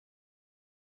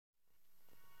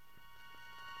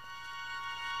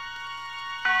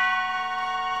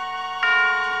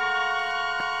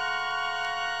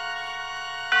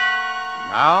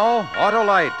Now,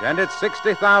 Autolite and its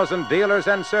 60,000 dealers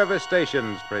and service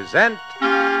stations present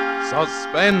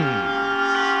Suspense.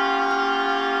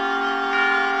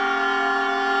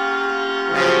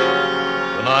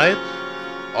 Tonight,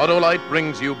 Autolite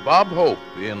brings you Bob Hope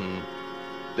in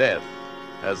Death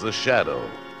as a Shadow,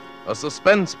 a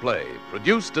suspense play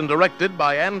produced and directed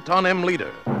by Anton M.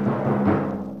 Leader.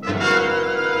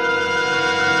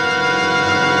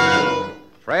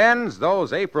 Friends,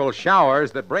 those April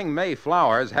showers that bring May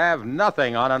flowers have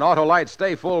nothing on an Autolite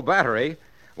Stay Full battery.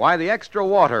 Why, the extra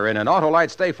water in an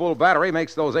Autolite Stay Full battery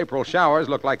makes those April showers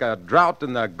look like a drought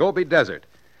in the Gobi Desert.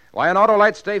 Why, an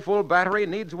Autolite Stay Full battery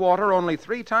needs water only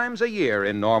 3 times a year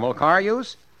in normal car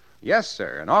use. Yes,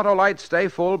 sir, an Autolite Stay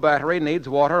Full battery needs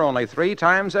water only 3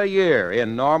 times a year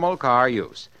in normal car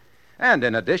use. And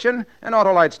in addition, an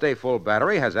Autolite Stay Full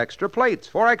battery has extra plates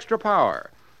for extra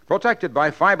power, protected by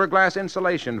fiberglass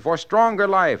insulation for stronger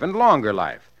life and longer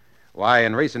life. Why,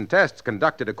 in recent tests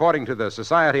conducted according to the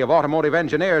Society of Automotive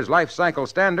Engineers life cycle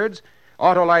standards,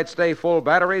 Autolite Stay Full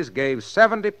batteries gave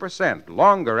 70%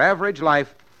 longer average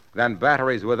life than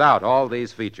batteries without all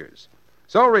these features.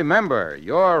 So remember,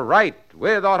 you're right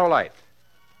with Autolite.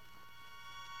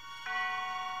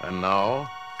 And now,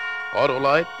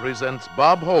 Autolite presents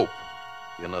Bob Hope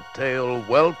in a tale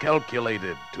well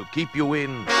calculated to keep you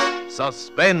in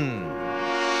suspense.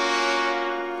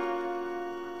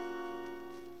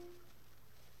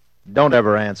 Don't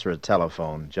ever answer a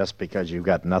telephone just because you've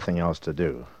got nothing else to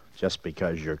do, just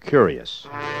because you're curious.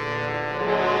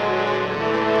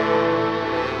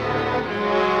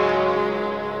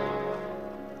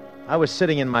 I was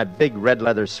sitting in my big red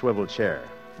leather swivel chair,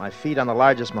 my feet on the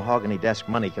largest mahogany desk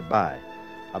money could buy,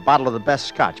 a bottle of the best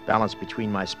scotch balanced between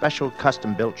my special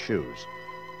custom-built shoes.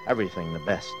 Everything the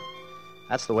best.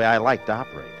 That's the way I like to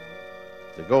operate.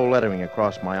 The gold lettering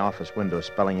across my office window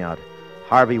spelling out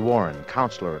Harvey Warren,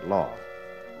 counselor at law.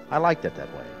 I liked it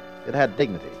that way. It had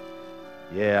dignity.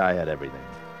 Yeah, I had everything.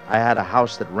 I had a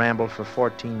house that rambled for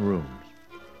 14 rooms.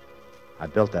 I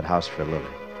built that house for Lily.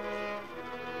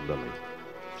 Lily.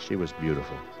 She was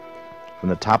beautiful. From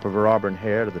the top of her auburn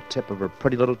hair to the tip of her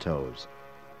pretty little toes.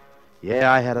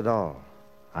 Yeah, I had it all.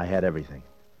 I had everything.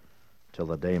 Till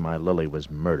the day my Lily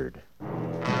was murdered.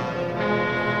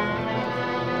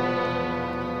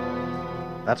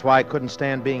 That's why I couldn't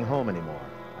stand being home anymore.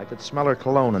 I could smell her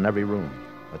cologne in every room,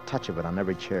 the touch of it on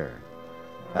every chair.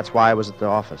 That's why I was at the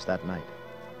office that night,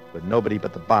 with nobody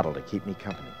but the bottle to keep me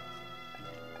company.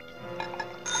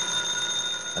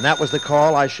 And that was the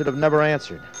call I should have never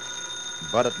answered.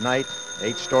 But at night,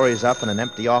 8 stories up in an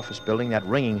empty office building, that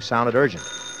ringing sounded urgent.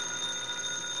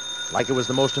 Like it was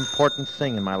the most important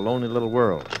thing in my lonely little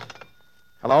world.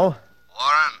 Hello?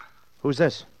 Warren? Who's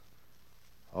this?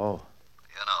 Oh.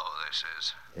 You know who this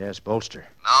is. Yes, Bolster.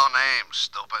 No name,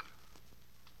 stupid.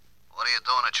 What are you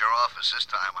doing at your office this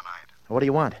time of night? What do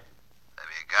you want? Have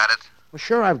you got it? Well,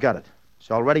 sure, I've got it.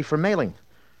 It's all ready for mailing.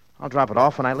 I'll drop it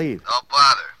off when I leave. Don't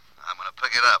bother. I'm going to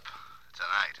pick it up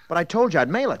tonight. But I told you I'd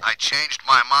mail it. I changed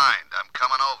my mind. I'm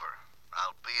coming over.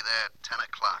 I'll be there at 10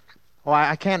 o'clock. Oh,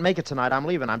 I can't make it tonight. I'm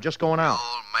leaving. I'm just going out.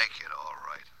 You'll make it all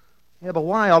right. Yeah, but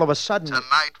why all of a sudden...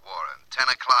 Tonight, Warren, 10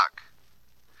 o'clock.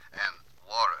 And,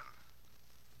 Warren,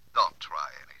 don't try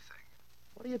anything.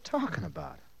 What are you talking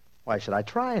about? Why should I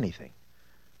try anything?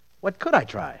 What could I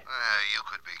try? You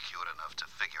could be cute enough to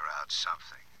figure out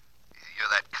something. You're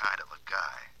that kind of a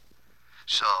guy.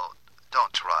 So,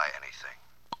 don't try anything.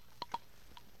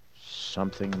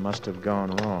 Something must have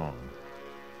gone wrong.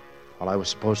 All I was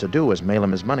supposed to do was mail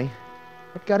him his money.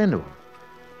 What got into him?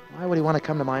 Why would he want to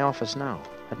come to my office now,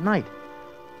 at night,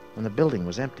 when the building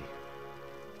was empty?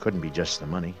 Couldn't be just the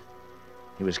money.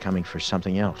 He was coming for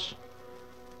something else.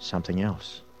 Something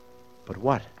else. But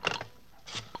what?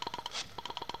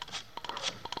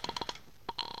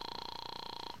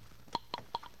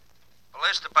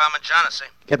 Police Department, Johnson.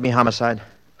 Get me homicide.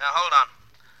 Now, hold on.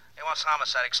 He wants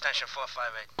homicide, extension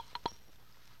 458.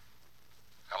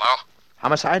 Hello?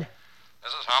 Homicide?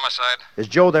 This is Homicide. Is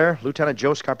Joe there? Lieutenant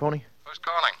Joe Scarponi? Who's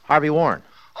calling? Harvey Warren.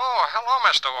 Oh, hello,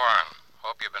 Mr. Warren.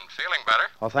 Hope you've been feeling better.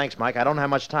 Oh, thanks, Mike. I don't have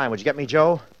much time. Would you get me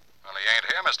Joe? Well, he ain't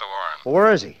here, Mr. Warren. Well,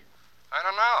 where is he? I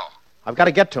don't know. I've got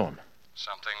to get to him.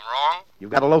 Something wrong?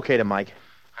 You've got to locate him, Mike.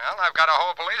 Well, I've got a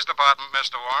whole police department,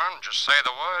 Mr. Warren. Just say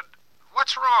the word.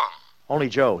 What's wrong? Only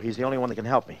Joe. He's the only one that can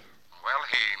help me. Well,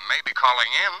 he may be calling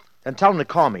in. Then tell him to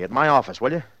call me at my office,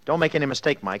 will you? Don't make any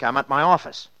mistake, Mike. I'm at my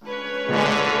office. I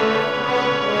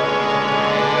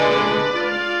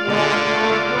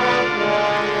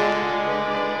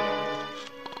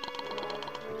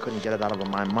couldn't get it out of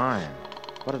my mind.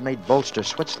 What had made Bolster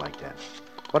switch like that?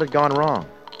 What had gone wrong?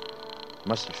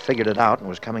 Must have figured it out and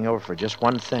was coming over for just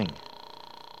one thing.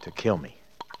 To kill me.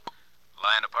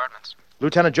 Lion Apartments.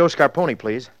 Lieutenant Joe Scarponi,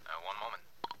 please. One moment.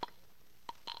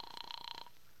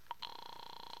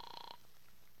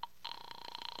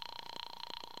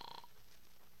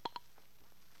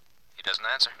 He doesn't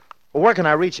answer. Well, where can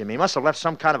I reach him? He must have left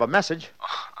some kind of a message.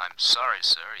 Oh, I'm sorry,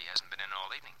 sir. He hasn't been in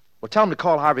all evening. Well, tell him to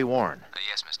call Harvey Warren.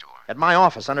 Yes, Mr. Warren. At my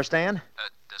office, understand?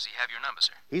 Does he have your number,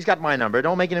 sir? He's got my number.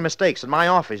 Don't make any mistakes. At my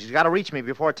office. He's got to reach me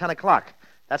before 10 o'clock.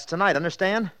 That's tonight,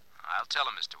 understand? I'll tell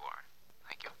him, Mr. Warren.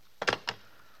 Thank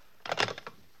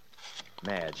you.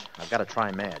 Madge. I've got to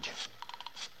try Madge.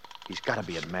 He's got to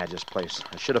be at Madge's place.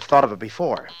 I should have thought of it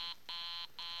before.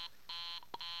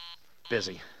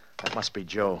 Busy. That must be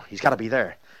Joe. He's got to be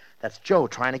there. That's Joe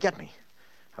trying to get me.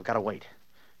 I've got to wait.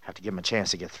 Have to give him a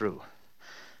chance to get through.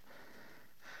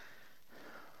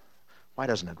 Why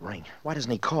doesn't it ring? Why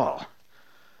doesn't he call?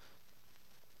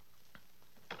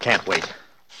 Can't wait.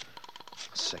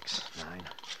 6, 9,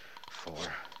 4.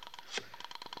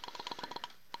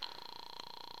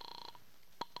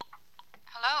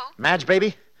 Hello? Madge,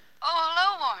 baby? Oh,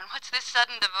 hello, Warren. What's this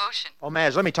sudden devotion? Oh,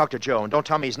 Madge, let me talk to Joe, and don't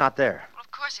tell me he's not there. Well,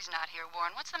 of course he's not here,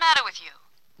 Warren. What's the matter with you?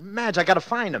 Madge, I got to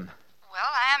find him.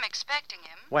 Well, I am expecting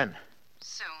him. When?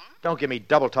 Soon. Don't give me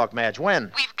double talk, Madge.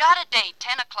 When? We've got a date,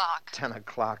 10 o'clock. 10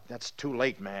 o'clock. That's too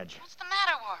late, Madge. What's the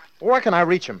matter, Warren? Where can I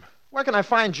reach him? Where can I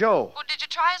find Joe? Well, did you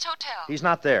try his hotel? He's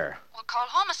not there. Well, call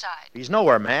homicide. He's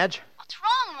nowhere, Madge. What's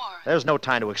wrong, Warren? There's no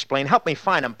time to explain. Help me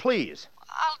find him, please.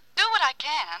 I'll do what I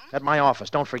can. At my office.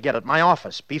 Don't forget it. My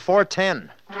office. Before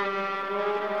 10.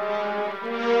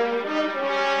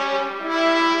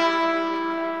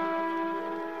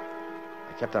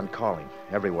 I kept on calling.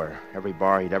 Everywhere. Every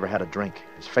bar he'd ever had a drink.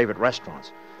 His favorite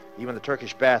restaurants. Even the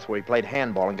Turkish bath where he played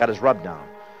handball and got his rub down.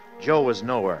 Joe was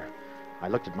nowhere. I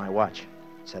looked at my watch.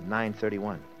 It said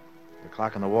 9:31. The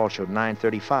clock on the wall showed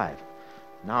 9:35.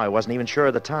 Now I wasn't even sure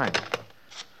of the time.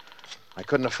 I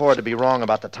couldn't afford to be wrong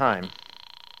about the time.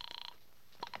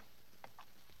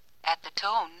 At the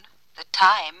tone, the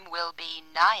time will be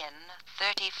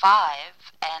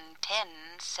 9:35 and 10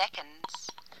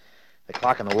 seconds. The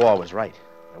clock on the wall was right.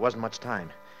 There wasn't much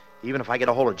time. Even if I get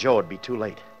a hold of Joe, it'd be too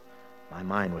late. My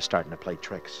mind was starting to play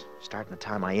tricks, starting to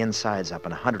tie my insides up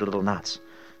in 100 little knots.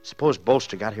 Suppose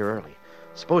Bolster got here early.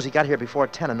 Suppose he got here before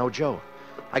 10 and no Joe.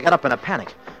 I got up in a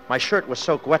panic. My shirt was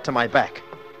soaked wet to my back.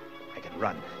 I could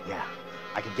run, yeah.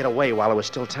 I could get away while it was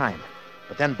still time.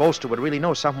 But then Bolster would really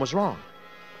know something was wrong.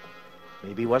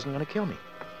 Maybe he wasn't going to kill me.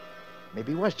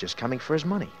 Maybe he was just coming for his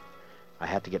money. I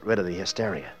had to get rid of the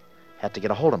hysteria. Had to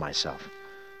get a hold of myself.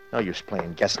 No use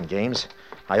playing guessing games.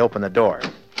 I opened the door.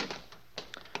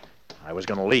 I was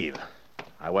going to leave.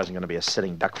 I wasn't going to be a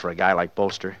sitting duck for a guy like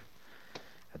Bolster.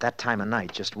 At that time of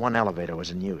night, just one elevator was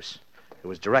in use. It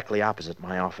was directly opposite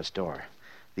my office door.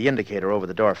 The indicator over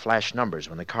the door flashed numbers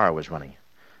when the car was running.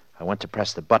 I went to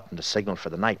press the button to signal for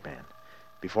the nightman.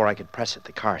 Before I could press it,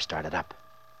 the car started up.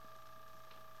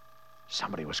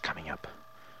 Somebody was coming up.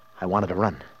 I wanted to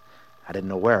run. I didn't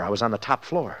know where. I was on the top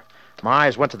floor. My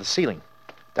eyes went to the ceiling.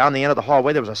 Down the end of the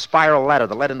hallway, there was a spiral ladder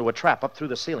that led into a trap up through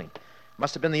the ceiling. It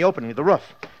must have been the opening of the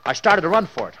roof. I started to run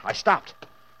for it. I stopped.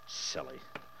 Silly.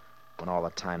 When all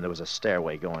the time there was a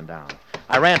stairway going down.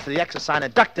 I ran for the exit sign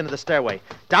and ducked into the stairway.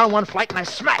 Down one flight, and I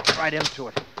smacked right into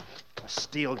it. A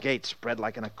steel gate spread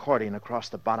like an accordion across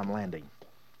the bottom landing.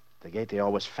 The gate they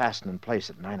always fasten in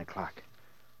place at 9 o'clock.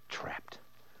 Trapped.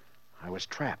 I was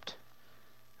trapped.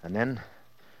 And then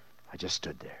I just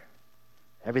stood there.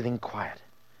 Everything quiet.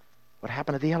 What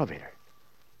happened to the elevator?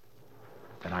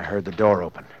 Then I heard the door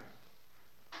open.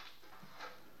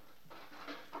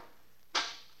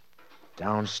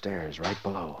 Downstairs, right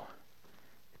below.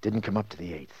 It didn't come up to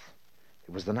the 8th.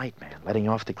 It was the nightman letting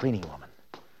off the cleaning woman.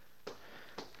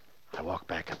 I walked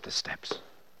back up the steps.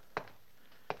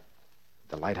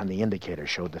 The light on the indicator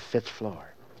showed the 5th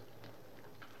floor.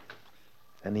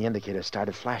 Then the indicator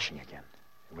started flashing again.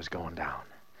 It was going down.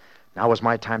 Now was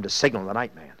my time to signal the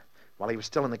nightman while he was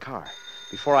still in the car.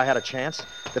 Before I had a chance,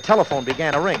 the telephone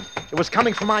began to ring. It was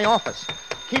coming from my office.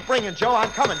 Keep ringing, Joe. I'm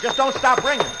coming. Just don't stop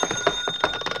ringing.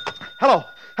 Hello.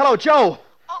 Hello, Joe.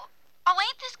 Oh,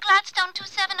 ain't this Gladstone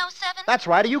 2707? That's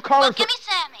right. Are you calling Well, for... give me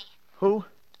Sammy. Who?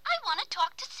 I want to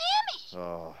talk to Sammy.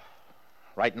 Oh,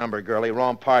 right number, girlie.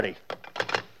 Wrong party.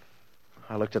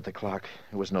 I looked at the clock.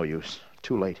 It was no use.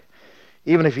 Too late.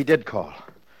 Even if he did call,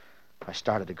 I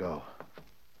started to go.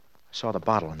 I saw the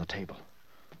bottle on the table.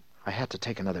 I had to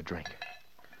take another drink.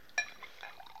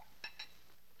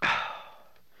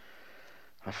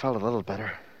 I felt a little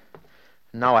better.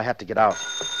 Now I had to get out.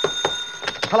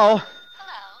 Hello? Hello.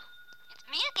 It's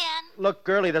me again. Look,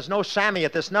 girlie, there's no Sammy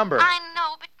at this number. I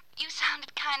know, but you sound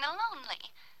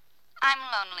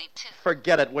only 2.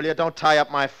 Forget it, will you? Don't tie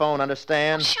up my phone,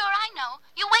 understand? Sure, I know.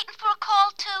 You waiting for a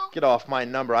call, too? Get off my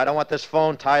number. I don't want this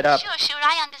phone tied up. Sure,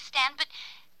 I understand, but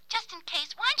just in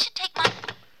case, why don't you take my...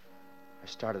 I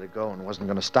started to go and wasn't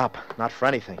going to stop. Not for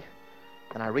anything.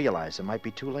 Then I realized it might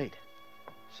be too late.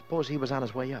 Suppose he was on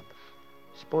his way up.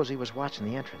 Suppose he was watching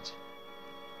the entrance.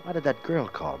 Why did that girl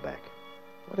call back?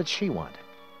 What did she want?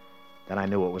 Then I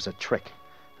knew it was a trick.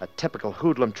 A typical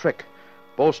hoodlum trick.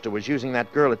 Bolster was using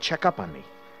that girl to check up on me.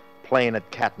 Playing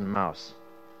at cat and mouse.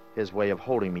 His way of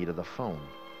holding me to the phone.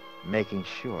 Making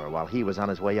sure while he was on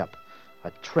his way up.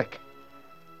 A trick.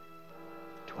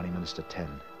 20 minutes to 10.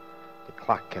 The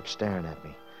clock kept staring at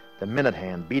me. The minute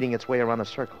hand beating its way around a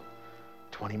circle.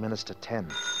 20 minutes to 10.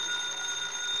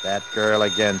 That girl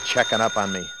again checking up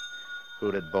on me.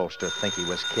 Who did Bolster think he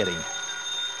was kidding?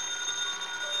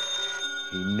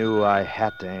 He knew I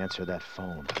had to answer that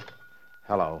phone.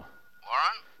 Hello.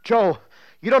 Warren? Joe,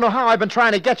 you don't know how I've been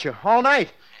trying to get you all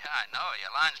night. Yeah, I know.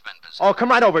 Your line's been busy. Oh, come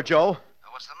right over, Joe.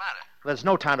 What's the matter? There's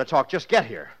no time to talk. Just get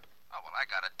here. Oh, well, I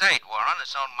got a date, Warren.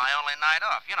 It's my only night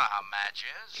off. You know how Madge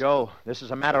is. Joe, this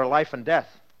is a matter of life and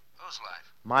death. Whose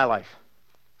life? My life.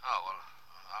 Oh, well,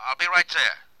 I'll be right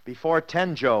there. Before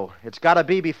 10, Joe. It's got to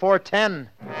be before 10.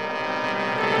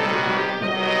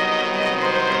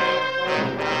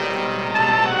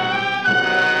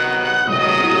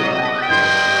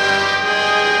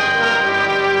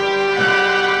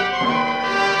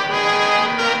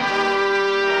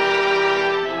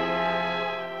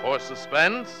 For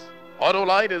suspense,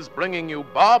 Autolite is bringing you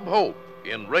Bob Hope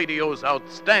in radio's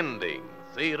outstanding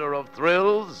theater of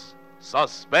thrills,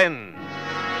 Suspense.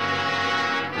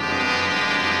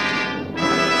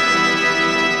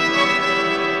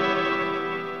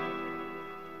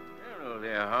 Hello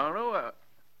there, Harlow.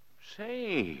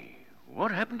 Say,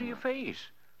 what happened to your face?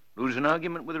 Lose an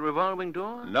argument with a revolving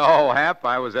door? No, Hap.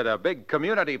 I was at a big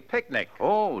community picnic.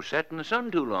 Oh, sat in the sun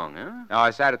too long, huh? No,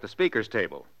 I sat at the speaker's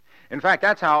table. In fact,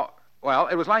 that's how... Well,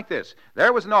 it was like this.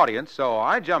 There was an audience, so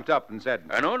I jumped up and said...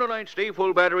 An Autolite Stay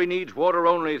Full battery needs water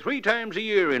only 3 times a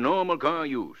year in normal car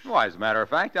use. Why, as a matter of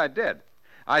fact, I did.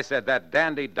 I said that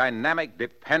dandy, dynamic,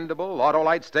 dependable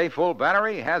Autolite Stay Full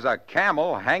battery has a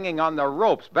camel hanging on the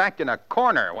ropes backed in a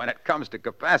corner when it comes to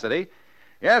capacity.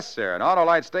 Yes, sir, an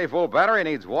Autolite Stay Full battery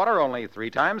needs water only 3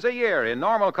 times a year in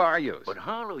normal car use. But,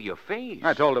 Harlow, your face...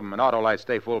 I told him an Autolite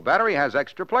Stay Full battery has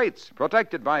extra plates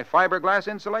protected by fiberglass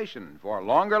insulation for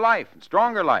longer life and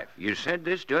stronger life. You said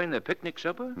this during the picnic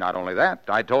supper? Not only that,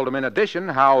 I told him in addition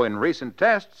how in recent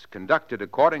tests conducted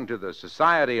according to the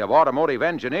Society of Automotive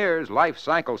Engineers life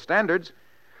cycle standards,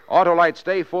 Autolite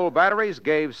Stay Full batteries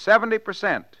gave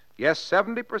 70%, yes,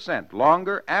 70%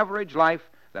 longer average life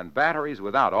than batteries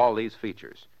without all these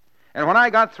features. And when I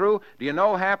got through, do you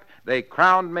know, Hap, they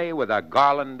crowned me with a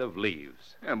garland of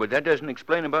leaves. Yeah, but that doesn't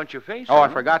explain about your face. Oh, huh? I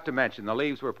forgot to mention the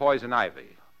leaves were poison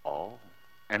ivy. Oh,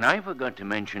 and I forgot to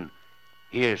mention,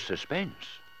 here's suspense.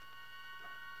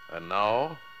 And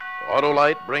now,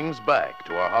 Autolite brings back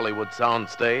to our Hollywood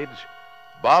soundstage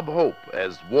Bob Hope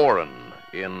as Warren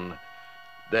in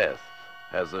Death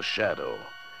Has a Shadow.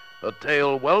 A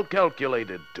tale well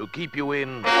calculated to keep you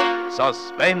in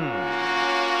suspense.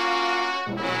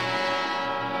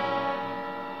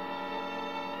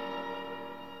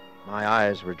 My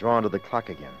eyes were drawn to the clock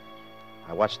again.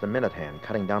 I watched the minute hand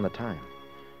cutting down the time.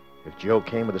 If Joe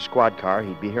came with a squad car,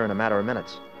 he'd be here in a matter of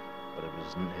minutes. But it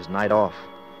was his night off.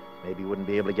 Maybe he wouldn't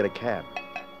be able to get a cab.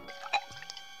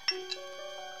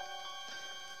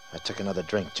 I took another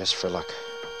drink just for luck.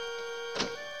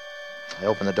 I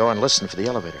opened the door and listened for the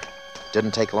elevator.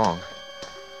 Didn't take long.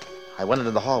 I went into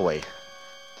the hallway.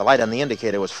 The light on the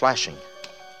indicator was flashing.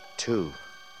 2,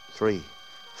 3,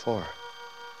 4.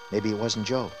 Maybe it wasn't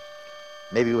Joe.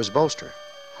 Maybe it was Bolster.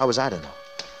 How was I to know?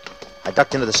 I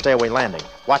ducked into the stairway landing,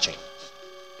 watching.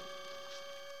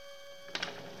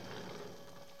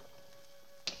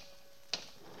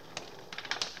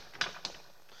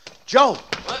 Joe!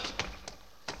 What?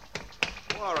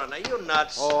 Warren, are you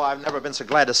nuts? Oh, I've never been so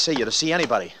glad to see you, to see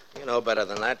anybody. You know better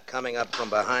than that, coming up from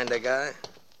behind a guy.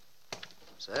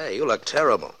 Say, you look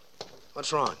terrible.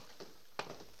 What's wrong?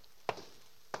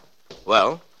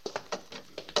 Well?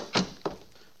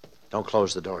 Don't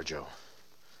close the door, Joe.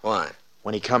 Why?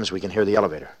 When he comes, we can hear the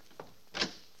elevator.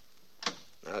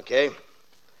 Okay.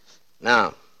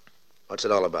 Now, what's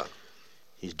it all about?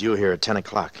 He's due here at 10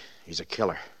 o'clock. He's a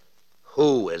killer.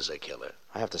 Who is a killer?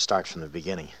 I have to start from the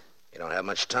beginning. You don't have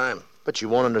much time. But you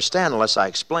won't understand unless I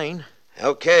explain.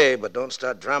 Okay, but don't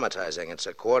start dramatizing. It's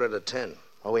 9:45.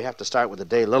 Well, we have to start with the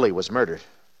day Lily was murdered.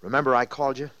 Remember I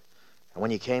called you? And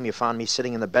when you came, you found me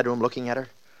sitting in the bedroom looking at her?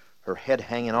 Her head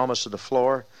hanging almost to the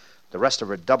floor, the rest of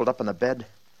her doubled up in the bed.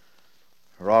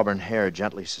 Her auburn hair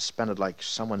gently suspended like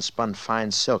someone spun fine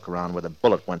silk around where the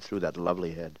bullet went through that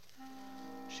lovely head.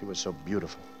 She was so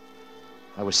beautiful.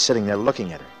 I was sitting there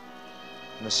looking at her,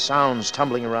 and the sounds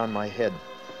tumbling around my head.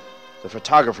 The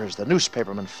photographers, the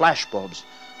newspapermen, flashbulbs,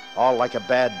 all like a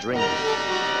bad dream.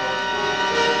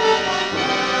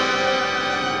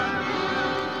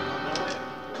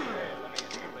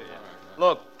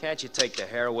 Look, can't you take the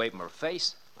hair away from her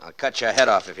face? I'll cut your head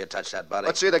off if you touch that body.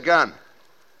 Let's see the gun.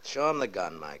 Show him the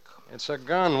gun, Mike. It's a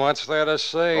gun. What's there to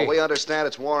say? Well, we understand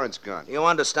it's Warren's gun. You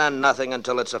understand nothing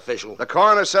until it's official. The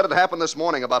coroner said it happened this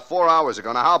morning, about 4 hours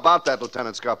ago. Now, how about that,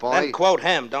 Lieutenant Scarponi? Then quote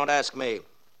him. Don't ask me.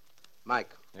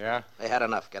 Mike. Yeah? They had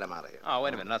enough. Get him out of here. Oh,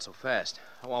 wait a minute. Not so fast.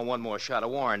 I want one more shot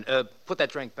of Warren. Put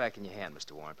that drink back in your hand,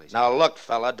 Mr. Warren, please. Now, look,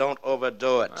 fella, don't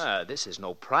overdo it. This is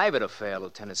no private affair,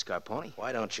 Lieutenant Scarponi.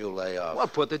 Why don't you lay off? Well,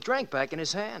 put the drink back in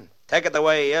his hand. Take it the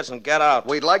way he is and get out.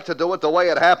 We'd like to do it the way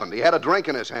it happened. He had a drink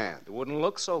in his hand. It wouldn't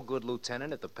look so good,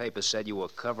 Lieutenant, if the paper said you were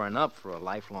covering up for a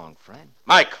lifelong friend.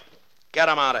 Mike, get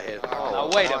him out of here. Now,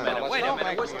 wait a minute. Wait a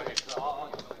minute.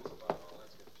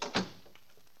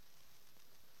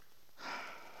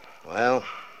 Well,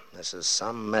 this is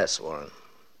some mess, Warren.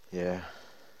 Yeah.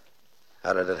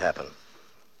 How did it happen?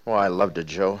 Oh, I loved her,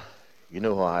 Joe. You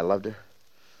knew how I loved her.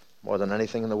 More than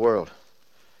anything in the world.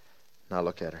 Now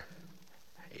look at her.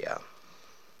 Yeah.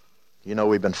 You know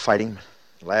we've been fighting.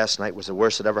 Last night was the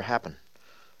worst that ever happened.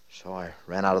 So I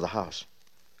ran out of the house.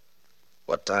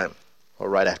 What time? Well,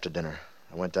 right after dinner.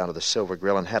 I went down to the Silver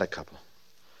Grill and had a couple.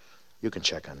 You can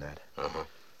check on that. Uh-huh.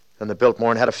 Then the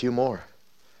Biltmore and had a few more.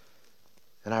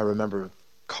 And I remember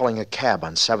calling a cab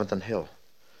on 7th and Hill.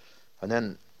 And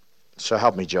then, so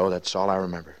help me, Joe, that's all I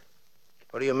remember.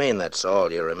 What do you mean that's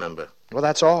all you remember? Well,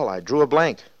 that's all. I drew a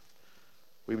blank.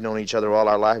 We've known each other all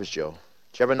our lives, Joe.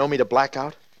 Did you ever know me to black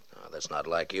out? Oh, that's not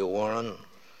like you, Warren.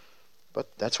 But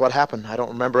that's what happened. I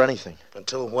don't remember anything.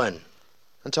 Until when?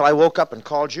 Until I woke up and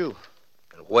called you.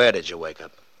 And where did you wake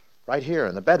up? Right here,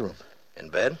 in the bedroom. In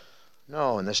bed?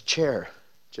 No, in this chair.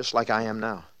 Just like I am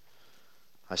now.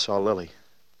 I saw Lily.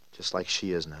 Just like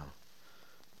she is now.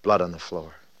 Blood on the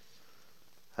floor.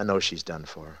 I know she's done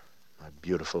for. My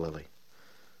beautiful Lily.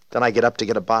 Then I get up to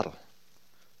get a bottle.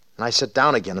 And I sit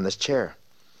down again in this chair.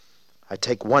 I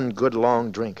take one good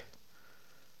long drink.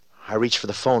 I reach for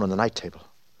the phone on the night table.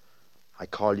 I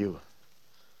call you.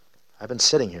 I've been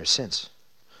sitting here since.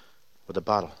 With a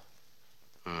bottle.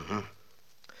 Mm-hmm.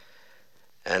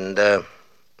 And, the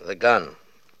gun.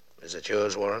 Is it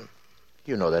yours, Warren?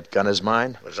 You know that gun is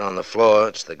mine. It was on the floor.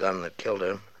 It's the gun that killed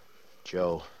her.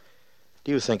 Joe,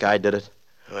 do you think I did it?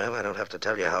 Well, I don't have to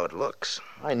tell you how it looks.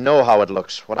 I know how it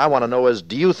looks. What I want to know is,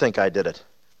 do you think I did it?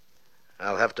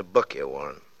 I'll have to book you,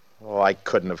 Warren. Oh, I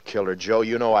couldn't have killed her, Joe.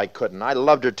 You know I couldn't. I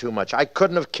loved her too much. I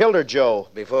couldn't have killed her, Joe.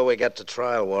 Before we get to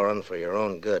trial, Warren, for your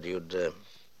own good, you'd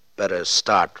better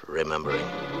start remembering.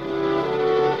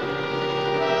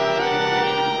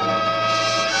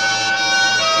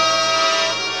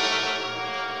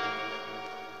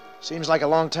 Seems like a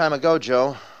long time ago,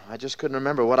 Joe. I just couldn't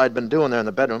remember what I'd been doing there in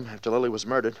the bedroom after Lily was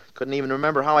murdered. Couldn't even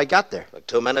remember how I got there. Like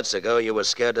 2 minutes ago, you were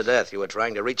scared to death. You were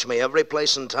trying to reach me every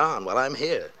place in town. Well, I'm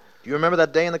here. Do you remember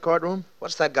that day in the courtroom?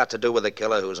 What's that got to do with the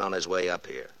killer who's on his way up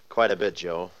here? Quite a bit,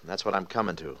 Joe. That's what I'm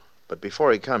coming to. But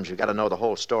before he comes, you got to know the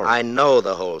whole story. I know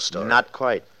the whole story. Not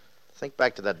quite. Think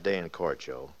back to that day in court,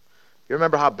 Joe. You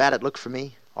remember how bad it looked for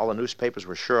me? All the newspapers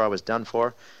were sure I was done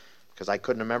for because I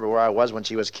couldn't remember where I was when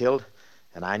she was killed.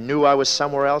 And I knew I was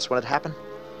somewhere else when it happened.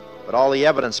 But all the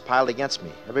evidence piled against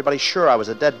me. Everybody's sure I was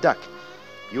a dead duck.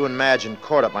 You and Madge in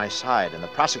court at my side, and the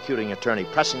prosecuting attorney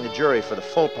pressing the jury for the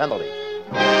full penalty.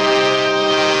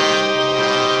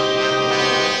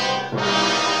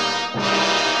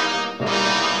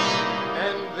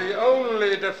 And the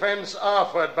only defense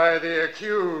offered by the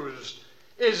accused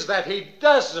is that he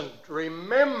doesn't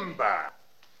remember.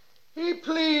 He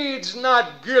pleads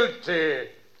not guilty,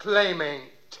 claiming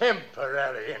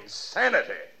temporary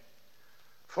insanity.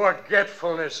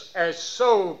 Forgetfulness as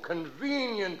so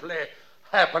conveniently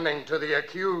happening to the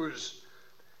accused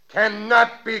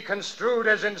cannot be construed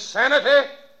as insanity.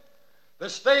 The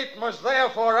state must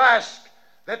therefore ask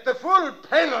that the full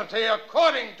penalty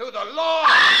according to the law...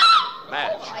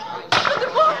 Madge.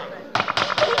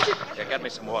 Yeah, get me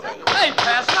some water. Hey,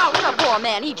 pass out. The poor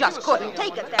man, he just couldn't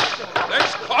take it.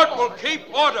 This court will keep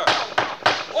order.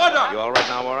 Order! You all right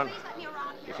now, Warren?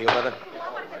 You feel better?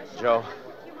 Joe,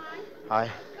 I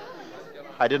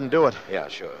didn't do it. Yeah,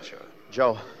 sure.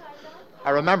 Joe, I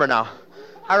remember now.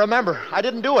 I remember. I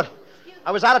didn't do it.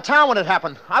 I was out of town when it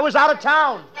happened. I was out of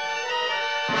town.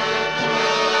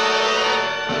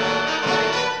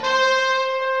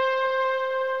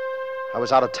 I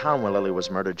was out of town when Lily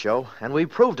was murdered, Joe, and we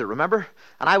proved it, remember?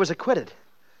 And I was acquitted.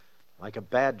 Like a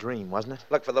bad dream, wasn't it?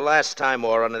 Look, for the last time,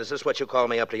 Warren, is this what you called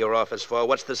me up to your office for?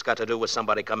 What's this got to do with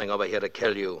somebody coming over here to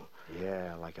kill you?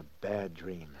 Yeah, like a bad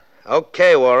dream.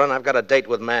 Okay, Warren, I've got a date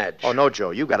with Madge. Oh, no,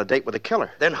 Joe, you got a date with the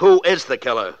killer. Then who is the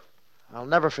killer? I'll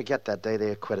never forget that day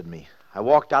they acquitted me. I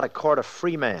walked out of court a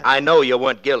free man. I know you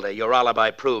weren't guilty. Your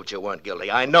alibi proved you weren't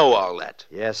guilty. I know all that.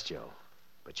 Yes, Joe,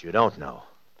 but you don't know.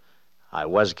 I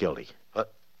was guilty.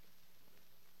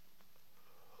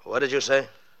 What did you say?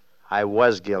 I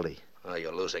was guilty. Oh,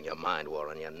 you're losing your mind,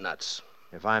 Warren. You're nuts.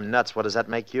 If I'm nuts, what does that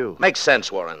make you? Makes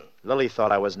sense, Warren. Lily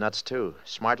thought I was nuts, too.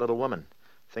 Smart little woman.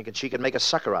 Thinking she could make a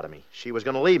sucker out of me. She was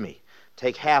going to leave me.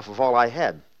 Take half of all I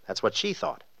had. That's what she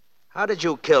thought. How did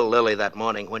you kill Lily that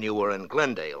morning when you were in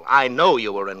Glendale? I know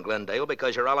you were in Glendale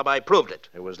because your alibi proved it.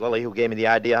 It was Lily who gave me the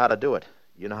idea how to do it.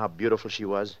 You know how beautiful she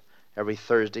was? Every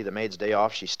Thursday, the maid's day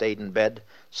off, she stayed in bed,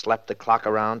 slept the clock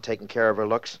around, taking care of her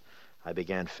looks. I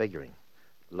began figuring.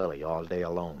 Lily all day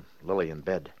alone. Lily in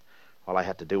bed. All I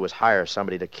had to do was hire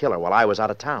somebody to kill her while I was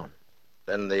out of town.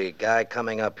 Then the guy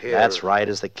coming up here... That's right,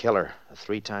 is the killer. A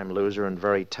 3-time loser and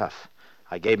very tough.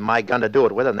 I gave him my gun to do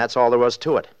it with, and that's all there was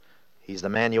to it. He's the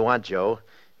man you want, Joe.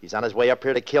 He's on his way up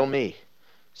here to kill me.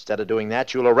 Instead of doing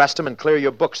that, you'll arrest him and clear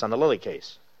your books on the Lily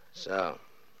case. So,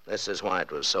 this is why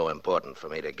it was so important for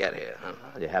me to get here, huh?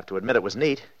 Well, you have to admit it was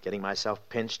neat, getting myself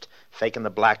pinched, faking the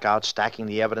blackout, stacking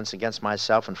the evidence against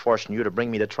myself, and forcing you to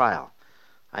bring me to trial.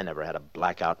 I never had a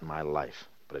blackout in my life,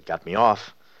 but it got me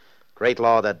off. Great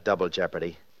law, that double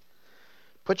jeopardy.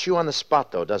 Puts you on the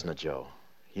spot, though, doesn't it, Joe?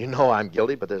 You know I'm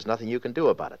guilty, but there's nothing you can do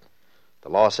about it. The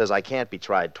law says I can't be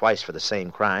tried twice for the same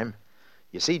crime.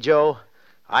 You see, Joe,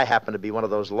 I happen to be one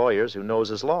of those lawyers who knows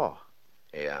his law.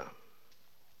 Yeah.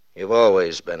 You've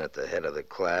always been at the head of the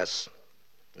class.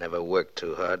 Never worked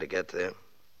too hard to get there.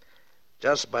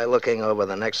 Just by looking over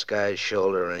the next guy's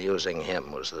shoulder and using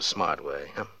him was the smart way,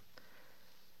 huh?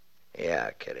 Yeah,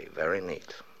 Kitty, very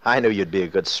neat. I knew you'd be a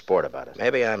good sport about it.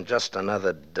 Maybe I'm just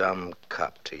another dumb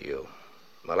cop to you.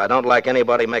 Well, I don't like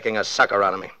anybody making a sucker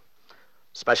out of me.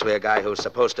 Especially a guy who's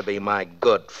supposed to be my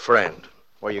good friend.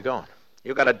 Where you going?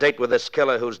 You got a date with this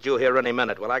killer who's due here any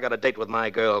minute. Well, I got a date with my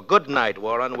girl. Good night,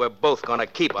 Warren. We're both going to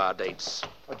keep our dates.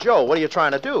 Oh, Joe, what are you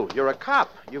trying to do? You're a cop.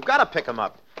 You've got to pick him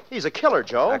up. He's a killer,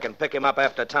 Joe. I can pick him up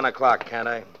after 10 o'clock, can't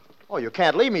I? Oh, you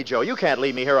can't leave me, Joe. You can't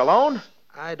leave me here alone.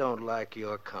 I don't like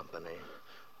your company.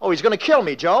 Oh, he's going to kill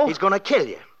me, Joe. He's going to kill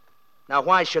you. Now,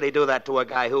 why should he do that to a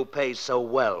guy who pays so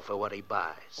well for what he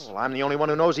buys? Well, I'm the only one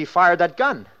who knows he fired that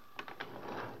gun.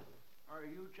 Are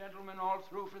you gentlemen all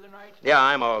through for the night? Yeah,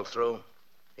 I'm all through.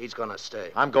 He's going to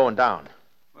stay. I'm going down.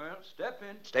 Well, step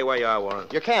in. Stay where you are, Warren.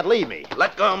 You can't leave me.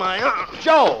 Let go of my arm.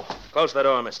 Joe! Close the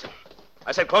door, mister.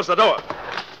 I said close the door.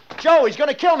 Joe, he's going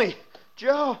to kill me.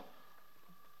 Joe.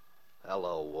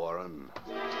 Hello, Warren.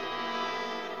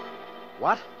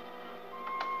 What?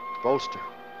 Bolster.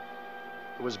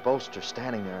 It was Bolster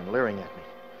standing there and leering at me.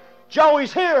 Joe,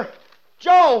 he's here!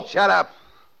 Joe! Shut up.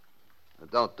 Now,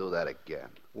 don't do that again.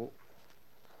 Well,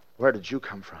 where did you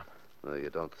come from? Well,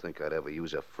 you don't think I'd ever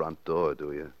use a front door,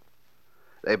 do you?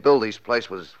 They build these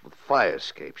places with fire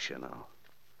escapes, you know.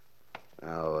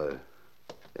 Now,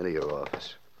 into your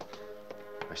office.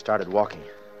 I started walking.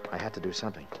 I had to do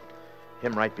something.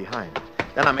 Him right behind.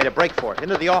 Then I made a break for it,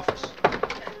 into the office.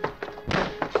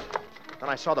 Then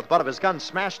I saw the butt of his gun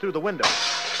smash through the window.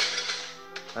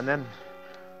 And then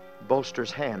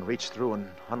Bolster's hand reached through and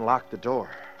unlocked the door.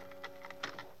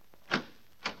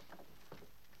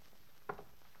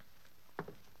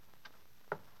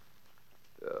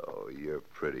 Oh, you're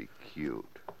pretty cute.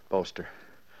 Bolster,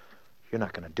 you're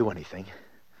not going to do anything.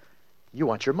 You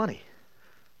want your money.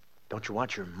 Don't you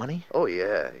want your money? Oh,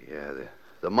 yeah.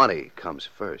 The money comes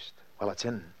first. Well, it's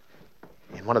in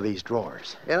one of these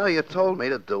drawers. You know, you told me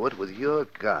to do it with your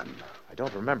gun. I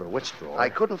don't remember which drawer. I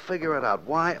couldn't figure it out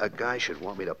why a guy should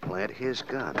want me to plant his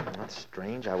gun. That's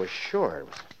strange. I was sure it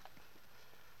was...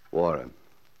 Warren,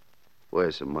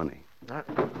 where's the money?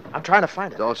 I'm trying to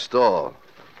find it. Don't stall.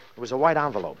 It was a white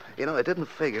envelope. You know, I didn't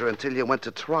figure until you went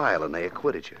to trial and they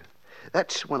acquitted you.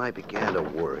 That's when I began to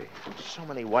worry. So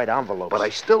many white envelopes. But I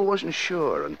still wasn't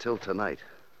sure until tonight,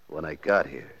 when I got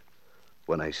here,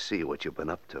 when I see what you've been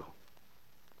up to.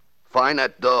 Find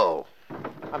that dough.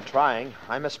 I'm trying.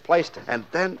 I misplaced it. And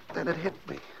then it hit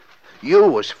me. You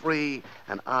was free,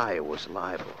 and I was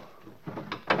liable.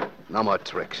 No more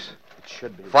tricks. It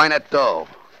should be. Find that dough.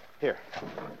 Here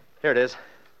it is.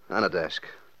 On the desk.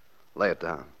 Lay it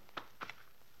down.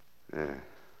 Yeah.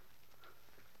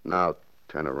 Now,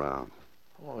 turn around.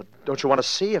 Oh, don't you want to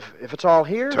see if it's all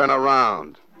here? Turn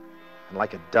around. And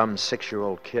like a dumb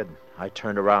 6-year-old kid, I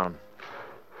turned around.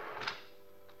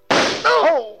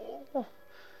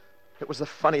 It was the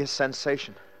funniest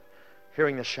sensation.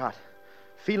 Hearing the shot,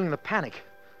 feeling the panic.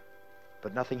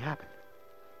 But nothing happened.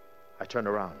 I turned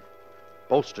around.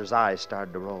 Bolster's eyes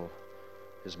started to roll.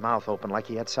 His mouth opened like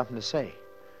he had something to say.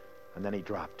 And then he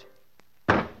dropped.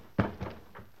 No,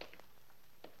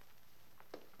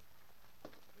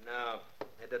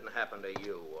 it didn't happen to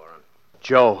you, Warren.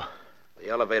 Joe. The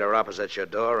elevator opposite your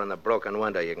door and the broken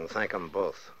window. You can thank them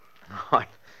both. Oh,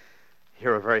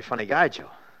 you're a very funny guy, Joe.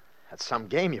 That's some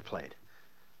game you played.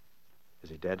 Is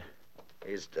he dead?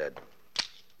 He's dead.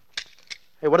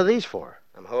 Hey, what are these for?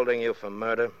 I'm holding you for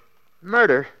murder.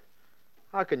 Murder?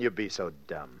 How can you be so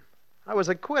dumb? I was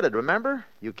acquitted, remember?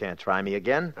 You can't try me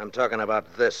again. I'm talking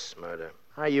about this murder.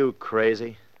 Are you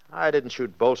crazy? I didn't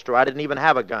shoot Bolster. I didn't even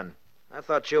have a gun. I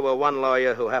thought you were one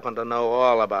lawyer who happened to know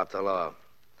all about the law.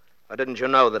 Or didn't you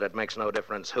know that it makes no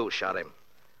difference who shot him?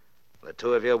 The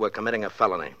two of you were committing a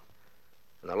felony.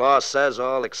 And the law says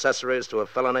all accessories to a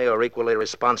felony are equally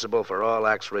responsible for all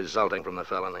acts resulting from the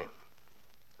felony.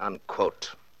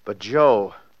 Unquote. But,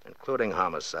 Joe... Including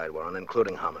homicide, Warren,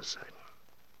 including homicide.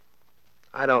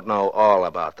 I don't know all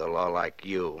about the law like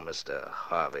you, Mr.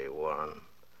 Harvey Warren.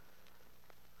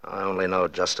 I only know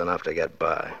just enough to get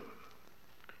by.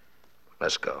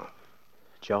 Let's go.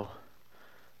 Joe,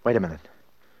 wait a minute.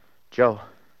 Joe,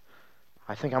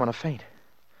 I think I'm going to faint.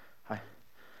 I'm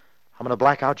going to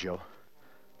black out, Joe.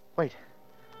 Wait.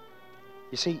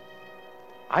 You see,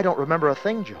 I don't remember a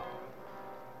thing, Joe.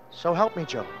 So help me,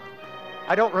 Joe.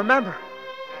 I don't remember.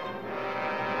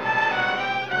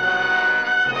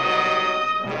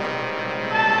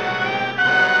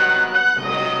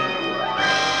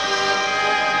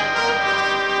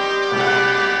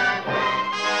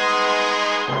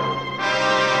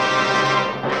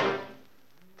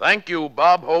 Thank you,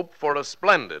 Bob Hope, for a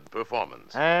splendid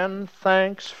performance. And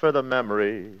thanks for the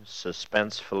memory.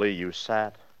 Suspensefully you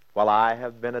sat while I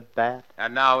have been at bat.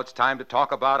 And now it's time to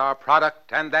talk about our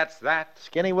product, and that's that.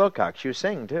 Skinny Wilcox, you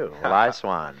sing, too. Well, I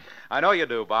Swan. I know you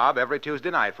do, Bob, every Tuesday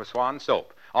night for Swan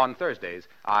Soap. On Thursdays,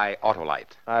 I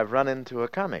Autolite. I've run into a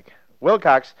comic.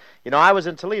 Wilcox, you know, I was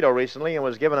in Toledo recently and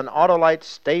was given an Autolite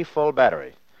Stay Full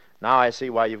battery. Now I see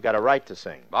why you've got a right to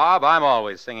sing. Bob, I'm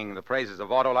always singing the praises of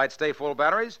Autolite Stay Full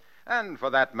batteries, and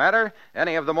for that matter,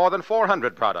 any of the more than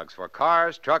 400 products for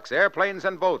cars, trucks, airplanes,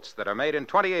 and boats that are made in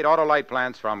 28 Autolite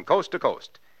plants from coast to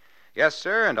coast. Yes,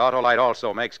 sir, and Autolite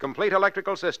also makes complete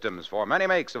electrical systems for many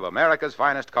makes of America's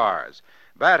finest cars.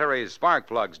 Batteries, spark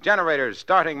plugs, generators,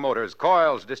 starting motors,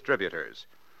 coils, distributors.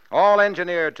 All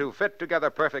engineered to fit together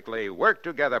perfectly, work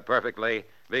together perfectly,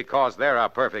 because they're a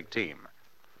perfect team.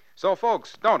 So,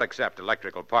 folks, don't accept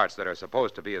electrical parts that are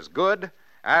supposed to be as good.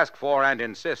 Ask for and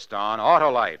insist on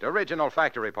Autolite, original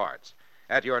factory parts,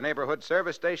 at your neighborhood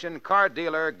service station, car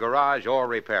dealer, garage, or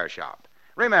repair shop.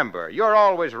 Remember, you're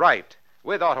always right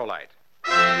with Autolite.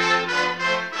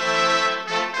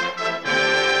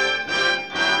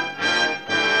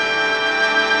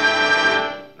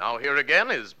 Now here again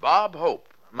is Bob Hope.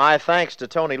 My thanks to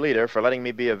Tony Leader for letting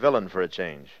me be a villain for a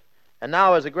change. And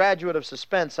now, as a graduate of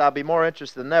suspense, I'll be more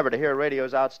interested than ever to hear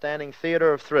radio's outstanding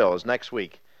Theater of Thrills next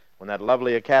week, when that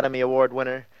lovely Academy Award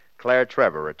winner, Claire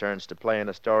Trevor, returns to play in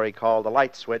a story called The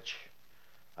Light Switch,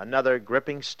 another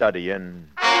gripping study in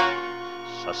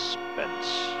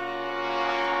suspense.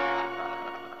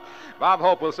 Bob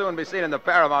Hope will soon be seen in the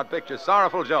Paramount picture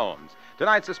Sorrowful Jones.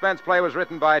 Tonight's suspense play was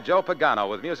written by Joe Pagano,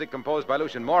 with music composed by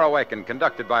Lucien Moraweck and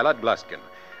conducted by Lud Gluskin.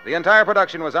 The entire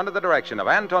production was under the direction of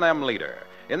Anton M. Leader.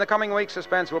 In the coming weeks,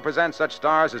 Suspense will present such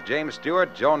stars as James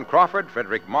Stewart, Joan Crawford,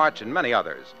 Frederick March, and many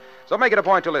others. So make it a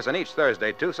point to listen each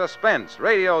Thursday to Suspense,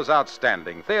 radio's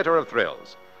outstanding Theater of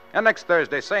Thrills. And next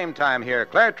Thursday, same time here,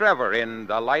 Claire Trevor in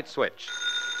The Light Switch.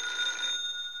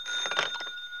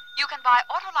 You can buy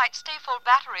Autolite Stay Full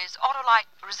batteries, Autolite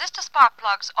resistor spark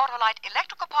plugs, Autolite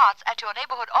electrical parts at your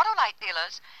neighborhood Autolite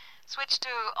dealers. Switch to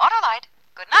Autolite.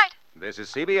 Good night. This is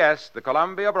CBS, the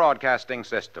Columbia Broadcasting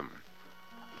System.